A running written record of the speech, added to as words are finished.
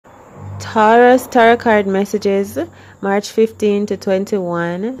Taurus tarot card messages, March 15 to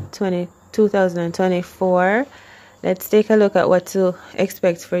 21, 2024. Let's take a look at what to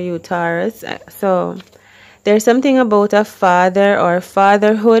expect for you, Taurus. So there's something about a father or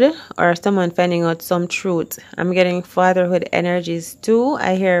fatherhood, or someone finding out some truth. I'm getting fatherhood energies too.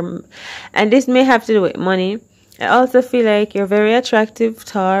 I hear, and this may have to do with money. I also feel like you're very attractive,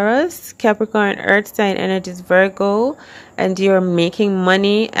 Taurus, Capricorn, Earth sign energies, Virgo, and you're making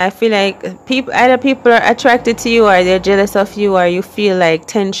money. I feel like either people are attracted to you, or they're jealous of you, or you feel like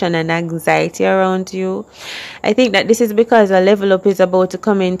tension and anxiety around you. I think that this is because a level up is about to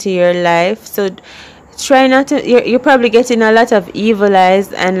come into your life. So try not to, you're probably getting a lot of evil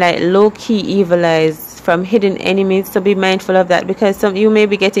eyes, and like low-key evil eyes from hidden enemies. So be mindful of that, because you may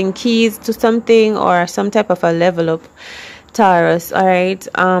be getting keys to something or some type of a level up, Taurus. All right,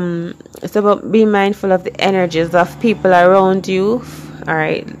 so be mindful of the energies of people around you. All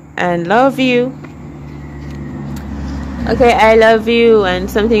right, and love you. Okay, I love you, and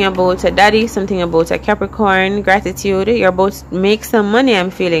something about a daddy, something about a Capricorn, gratitude. You're about to make some money, I'm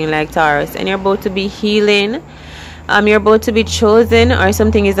feeling like, Taurus, and you're about to be healing. You're about to be chosen, or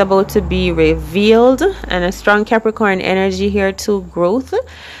something is about to be revealed, and a strong Capricorn energy here too. Growth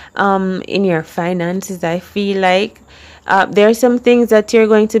in your finances, I feel like. There are some things that you're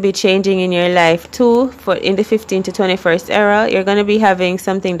going to be changing in your life too. For in the 15 to 21st era, you're going to be having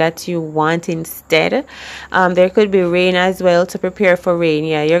something that you want instead. There could be rain as well, to prepare for rain.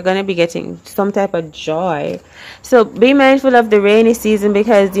 Yeah, you're going to be getting some type of joy. So be mindful of the rainy season,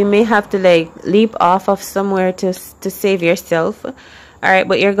 because you may have to like leap off of somewhere to save yourself. All right,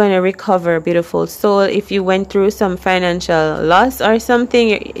 but you're going to recover, beautiful soul. If you went through some financial loss or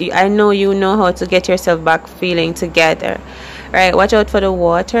something, I know you know how to get yourself back feeling together. All right, watch out for the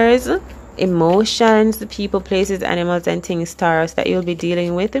waters, emotions, people, places, animals, and things, Taurus, that you'll be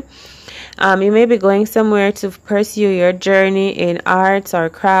dealing with. You may be going somewhere to pursue your journey in arts or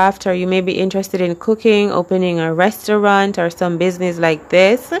craft, or you may be interested in cooking, opening a restaurant or some business like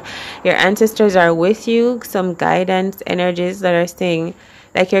this. Your ancestors are with you, some guidance energies that are saying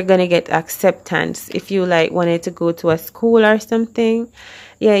like you're gonna get acceptance if you like wanted to go to a school or something.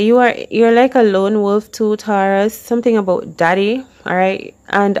 Yeah, you're like a lone wolf too, Taurus. Something about daddy. All right,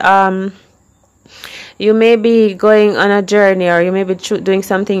 and you may be going on a journey, or you may be doing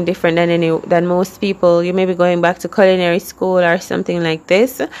something different than most people. You may be going back to culinary school or something like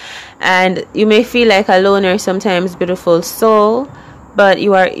this, and you may feel like a loner sometimes, beautiful soul. But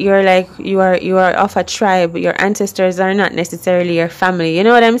you are of a tribe. Your ancestors are not necessarily your family, you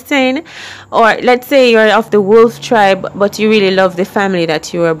know what I'm saying? Or let's say you're of the wolf tribe, but you really love the family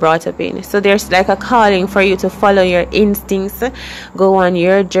that you were brought up in. So there's like a calling for you to follow your instincts, go on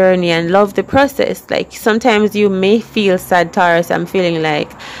your journey, and love the process. Like sometimes you may feel sad, Taurus, I'm feeling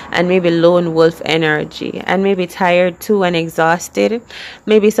like, and maybe lone wolf energy, and maybe tired too and exhausted.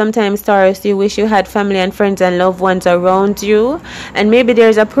 Maybe sometimes, Taurus, you wish you had family and friends and loved ones around you. And maybe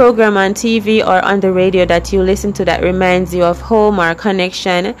there's a program on TV or on the radio that you listen to that reminds you of home or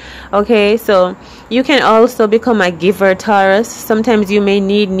connection. Okay, so you can also become a giver, Taurus. Sometimes you may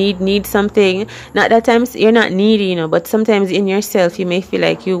need something. Not that times you're not needy, you know, but sometimes in yourself you may feel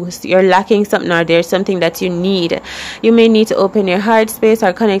like you're lacking something, or there's something that you need. You may need to open your heart space,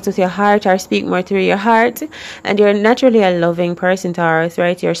 or connect with your heart, or speak more through your heart. And you're naturally a loving person, Taurus,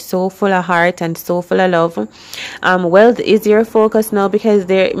 right? You're so full of heart and so full of love. Wealth is your focus now, because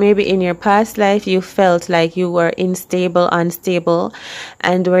there maybe in your past life you felt like you were unstable,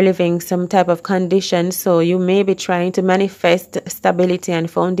 and were living some type of condition. So you may be trying to manifest stability and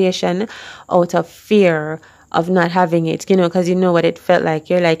foundation out of fear of not having it, you know, because you know what it felt like.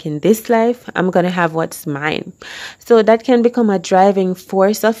 You're like, in this life I'm gonna have what's mine. So that can become a driving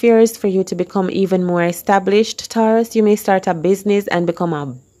force of yours for you to become even more established, Taurus. You may start a business and become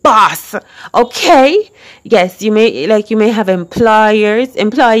a boss. Okay, yes, you may have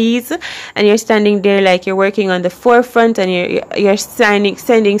employees, and you're standing there like you're working on the forefront, and you're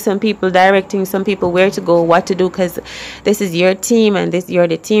sending some people, directing some people where to go, what to do, because this is your team, and you're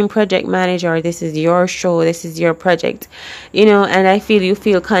the team project manager, or this is your show, this is your project, you know. And I feel you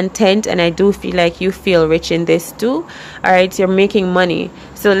feel content, and I do feel like you feel rich in this too. All right, you're making money.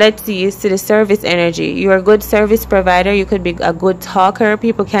 So let's see, you see the service energy. You're a good service provider. You could be a good talker.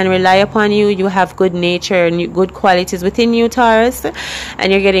 People can rely upon you. You have good nature and good qualities within you, Taurus,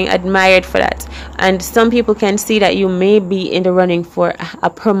 and you're getting admired for that. And some people can see that you may be in the running for a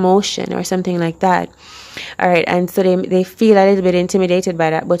promotion or something like that. All right, and so they feel a little bit intimidated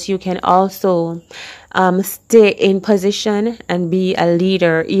by that, but you can also stay in position and be a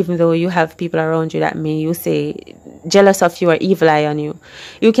leader, even though you have people around you that may you say jealous of you or evil eye on you.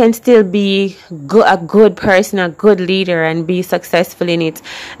 You can still be a good person, a good leader, and be successful in it.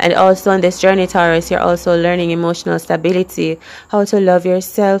 And also on this journey, Taurus, you're also learning emotional stability, how to love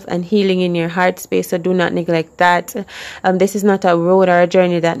yourself, and healing in your heart space. So do not neglect that. This is not a road or a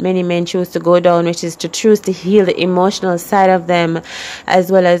journey that many men choose to go down, which is to choose to heal the emotional side of them,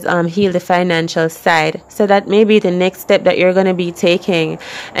 as well as heal the financial side. So that may be the next step that you're going to be taking,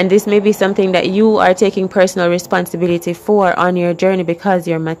 and this may be something that you are taking personal responsibility for on your journey, because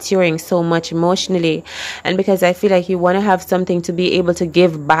you're maturing so much emotionally, and because I feel like you want to have something to be able to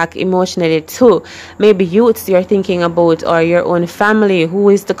give back emotionally too. Maybe youths you're thinking about, or your own family who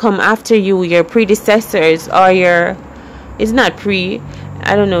is to come after you, your predecessors, or your, it's not pre,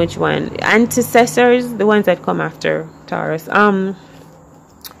 I don't know which one, antecessors, the ones that come after Taurus, I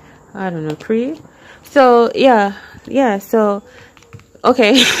don't know, pre. So yeah, so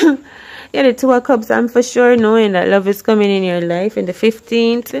okay. Yeah, the Two of Cups, I'm for sure knowing that love is coming in your life in the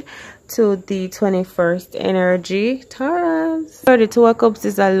 15th to the 21st energy, Taurus. So the Two of Cups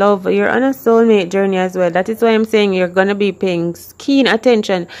is a love. You're on a soulmate journey as well. That is why I'm saying you're going to be paying keen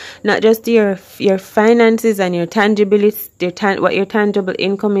attention, not just to your finances and your tangibility, what your tangible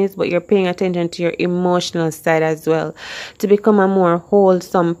income is, but you're paying attention to your emotional side as well. To become a more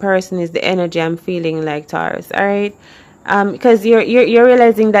wholesome person is the energy I'm feeling like, Taurus. All right. Because you're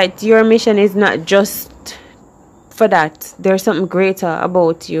realizing that your mission is not just for that. There's something greater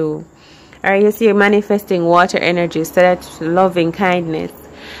about you. Alright, you see you're manifesting water energy, so that's loving kindness.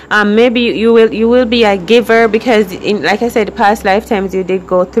 Maybe you will be a giver, because in, like I said, past lifetimes you did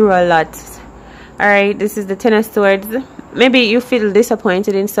go through a lot. Alright, this is the Ten of Swords. Maybe you feel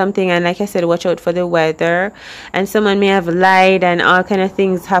disappointed in something, and like I said, watch out for the weather, and someone may have lied and all kind of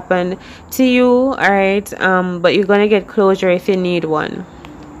things happen to you. Alright, but you're gonna get closure if you need one.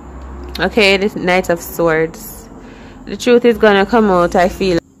 Okay, this Knight of Swords, the truth is gonna come out, I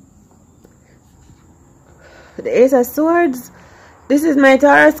feel. The Ace of Swords, this is my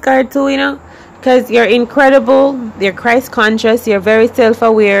Taurus card too, you know, because you're incredible, you're Christ conscious, you're very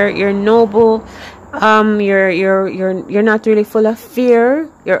self-aware, you're noble, you're not really full of fear,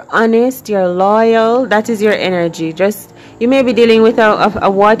 you're honest, you're loyal. That is your energy. Just, you may be dealing with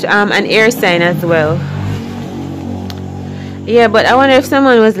an air sign as well. Yeah, but I wonder if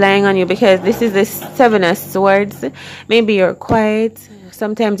someone was lying on you, because this is the Seven of Swords. Maybe you're quiet.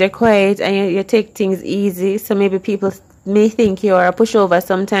 Sometimes you're quiet and you take things easy. So maybe people may think you're a pushover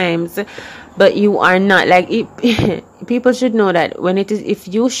sometimes, but you are not. Like, people should know that when it is, if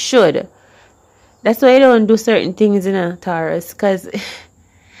you should. That's why I don't do certain things, you know, Taurus.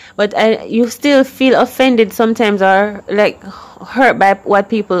 But you still feel offended sometimes, or like hurt by what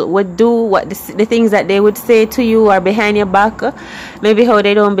people would do, what the things that they would say to you or behind your back. Maybe how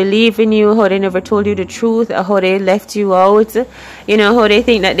they don't believe in you, how they never told you the truth, or how they left you out. You know, how they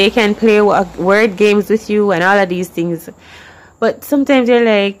think that they can play word games with you and all of these things. But sometimes you're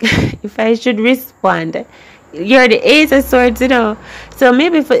like, if I should respond. You're the Ace of Swords, you know. So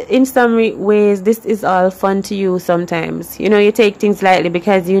maybe in some ways this is all fun to you sometimes. You know, you take things lightly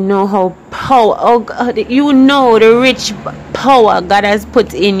because you know you know the rich power God has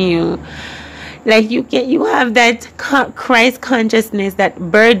put in you. Like you have that Christ consciousness, that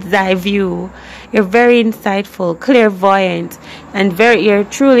bird's eye view. You're very insightful, clairvoyant, and you're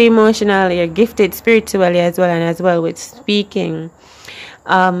truly emotional. You're gifted spiritually as well with speaking.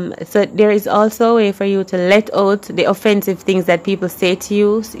 So there is also a way for you to let out the offensive things that people say to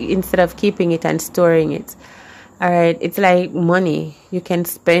you, instead of keeping it and storing it. Alright, it's like money. You can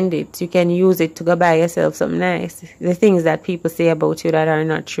spend it. You can use it to go buy yourself something nice. The things that people say about you that are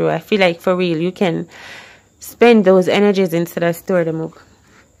not true. I feel like for real, you can spend those energies instead of store them up.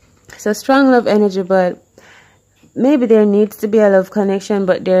 So strong love energy, but maybe there needs to be a love connection,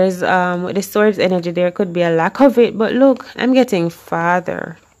 but there's with the Swords energy, there could be a lack of it. But look, I'm getting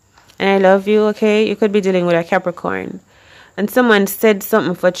Father, and I love you. Okay, you could be dealing with a Capricorn, and someone said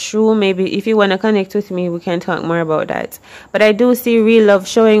something for true. Maybe if you want to connect with me, we can talk more about that. But I do see real love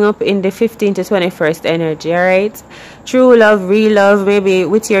showing up in the 15th to 21st energy. All right, true love, real love, maybe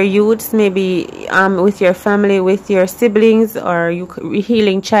with your youths, maybe with your family, with your siblings, or you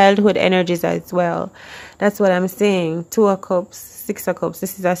healing childhood energies as well. That's what I'm saying. Two of Cups, Six of Cups.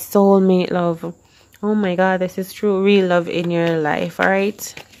 This is a soulmate love. Oh my God, this is true real love in your life. All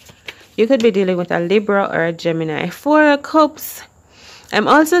right. You could be dealing with a Libra or a Gemini. Four of Cups. I'm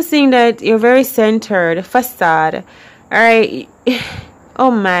also seeing that you're very centered, facade. All right. Oh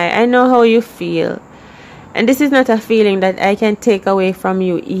my, I know how you feel. And this is not a feeling that I can take away from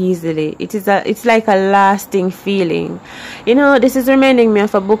you easily. It's like a lasting feeling. You know, this is reminding me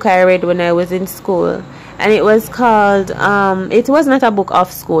of a book I read when I was in school. and it was called it was not a book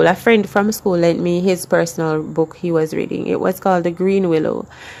of school. A friend from school lent me his personal book he was reading. It was called The Green Willow,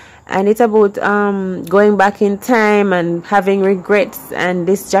 and it's about going back in time and having regrets, and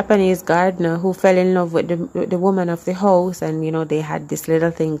this Japanese gardener who fell in love with the woman of the house, and you know, they had this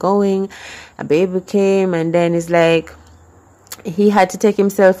little thing going. A baby came, and then it's like he had to take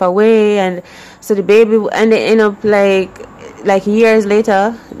himself away, and so the baby, and they end up like years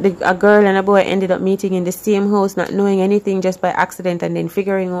later, a girl and a boy ended up meeting in the same house, not knowing anything, just by accident, and then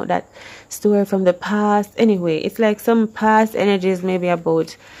figuring out that story from the past. Anyway, it's like some past energies, maybe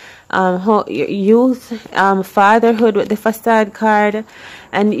about youth, fatherhood with the facade card,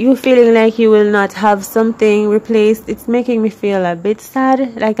 and you feeling like you will not have something replaced. It's making me feel a bit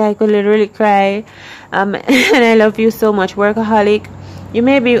sad, like I could literally cry. And I love you so much, workaholic. You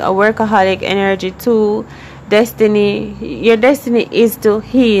may be a workaholic energy too. Destiny, your destiny is to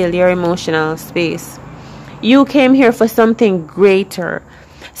heal your emotional space. You came here for something greater.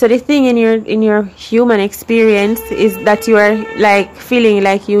 So the thing in your human experience is that you are like feeling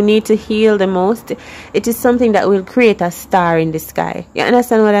like you need to heal the most. It is something that will create a star in the sky. You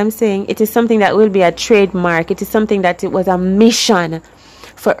understand what I'm saying? It is something that will be a trademark. It is something that it was a mission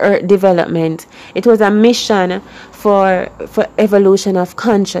for earth development. It was a mission for evolution of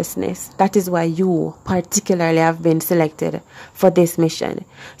consciousness. That is why you particularly have been selected for this mission.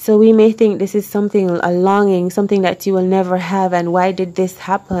 So we may think this is something, a longing, something that you will never have, and why did this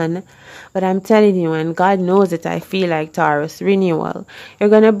happen? But I'm telling you, and God knows it, I feel like, Taurus, renewal. You're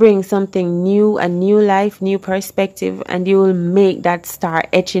going to bring something new, a new life, new perspective, and you will make that star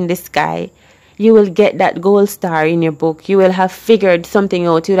etch in the sky. You will get that gold star in your book. You will have figured something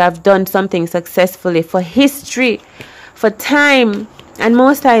out. You will have done something successfully for history, for time, and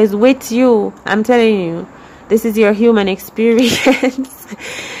Most High is with you. I'm telling you, this is your human experience.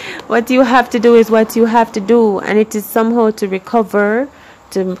 What you have to do is what you have to do, and it is somehow to recover,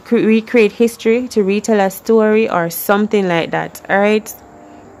 to recreate history, to retell a story or something like that. All right?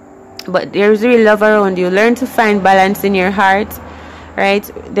 But there's real love around you. Learn to find balance in your heart. Right?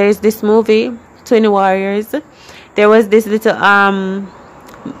 There's this movie, Twin Warriors. There was this little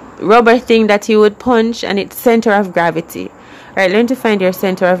rubber thing that you would punch, and it's center of gravity. Right? Learn to find your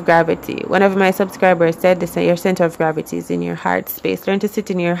center of gravity. One of my subscribers said this: your center of gravity is in your heart space. Learn to sit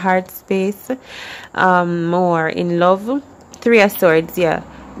in your heart space more in love. Three of Swords, yeah,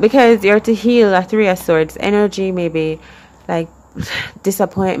 because you're to heal a Three of Swords energy, maybe like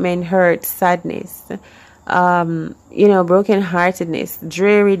disappointment, hurt, sadness, you know, brokenheartedness,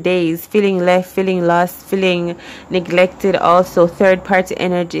 dreary days, feeling left, feeling lost, feeling neglected, also third party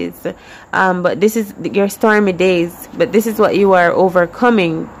energies. But this is your stormy days, but this is what you are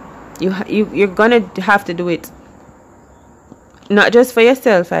overcoming. You're gonna have to do it, not just for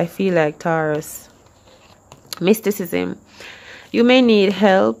yourself. I feel like, Taurus. Mysticism, you may need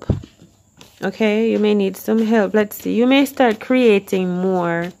help. Okay, you may need some help. Let's see, you may start creating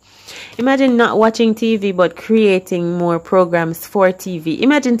more. Imagine not watching TV, but creating more programs for TV.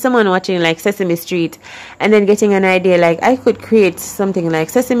 Imagine someone watching like Sesame Street and then getting an idea like, I could create something like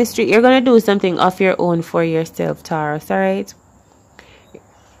Sesame Street. You're going to do something of your own for yourself, Taurus, all right?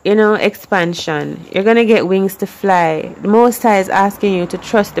 You know, expansion. You're going to get wings to fly. The Most High is asking you to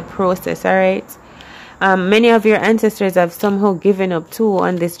trust the process, all right? Many of your ancestors have somehow given up too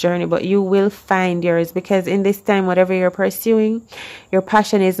on this journey, but you will find yours, because in this time, whatever you're pursuing, your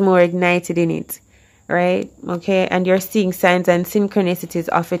passion is more ignited in it, right? Okay, and you're seeing signs and synchronicities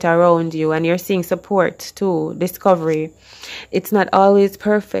of it around you, and you're seeing support too, discovery. It's not always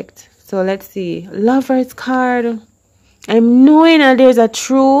perfect. So let's see, Lover's card. I'm knowing that there's a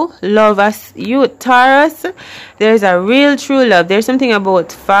true love as you, Taurus. There's a real true love. There's something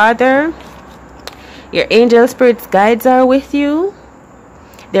about Father. Your angel spirits guides are with you.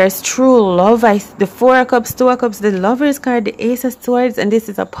 There's true love. The Four of Cups, Two of Cups, the Lover's card, the Ace of Swords, and this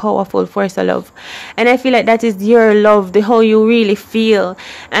is a powerful force of love. And I feel like that is your love, the how you really feel.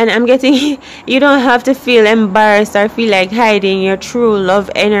 And I'm getting, you don't have to feel embarrassed or feel like hiding your true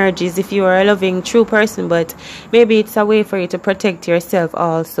love energies if you are a loving true person, but maybe it's a way for you to protect yourself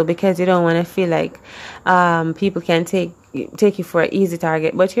also, because you don't want to feel like people can take you for an easy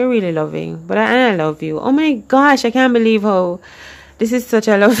target, but you're really loving. But I love you. Oh my gosh, I can't believe how this is such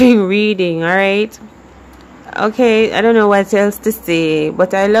a loving reading. All right, okay, I don't know what else to say,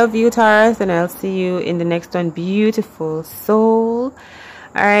 but I love you, Taurus, and I'll see you in the next one. Beautiful soul.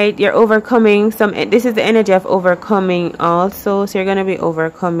 All right, you're overcoming some, this is the energy of overcoming also, so you're going to be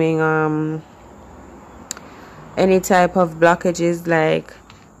overcoming any type of blockages like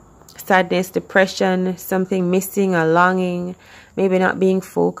sadness, depression, something missing, a longing, maybe not being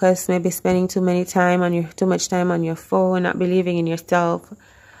focused, maybe spending too much time on your phone, not believing in yourself.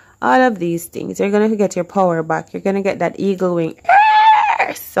 All of these things, you're gonna get your power back. You're gonna get that eagle wing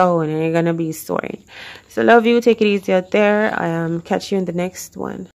sound, and you're gonna be soaring. So love you. Take it easy out there. Catch you in the next one.